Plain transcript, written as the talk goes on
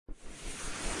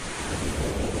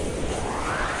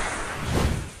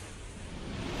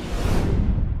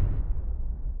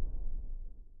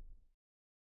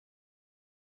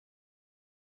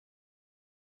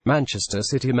Manchester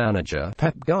City manager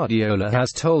Pep Guardiola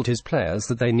has told his players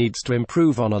that they needs to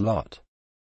improve on a lot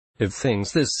of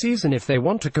things this season if they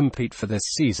want to compete for this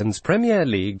season's Premier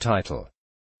League title.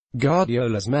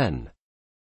 Guardiola's men,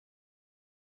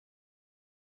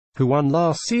 who won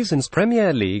last season's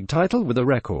Premier League title with a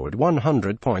record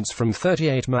 100 points from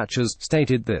 38 matches,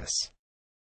 stated this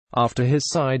after his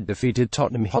side defeated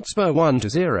Tottenham Hotspur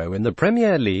 1-0 in the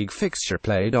Premier League fixture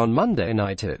played on Monday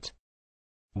night at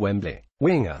Wembley.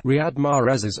 Winger Riyad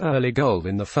Mahrez's early goal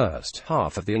in the first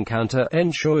half of the encounter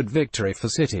ensured victory for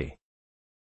City.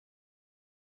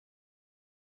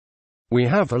 "We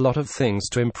have a lot of things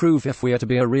to improve if we are to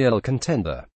be a real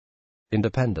contender."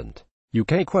 Independent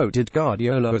UK quoted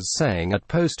Guardiola as saying at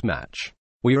post-match,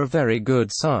 "We are a very good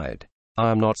side.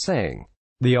 I am not saying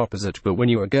the opposite, but when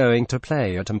you are going to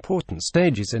play at important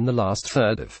stages in the last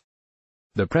third of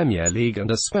the Premier League and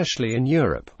especially in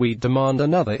Europe, we demand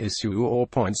another issue or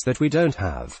points that we don't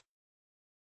have.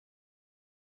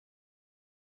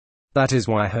 That is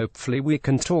why hopefully we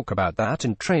can talk about that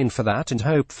and train for that, and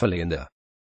hopefully in the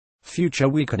future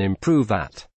we can improve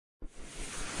that."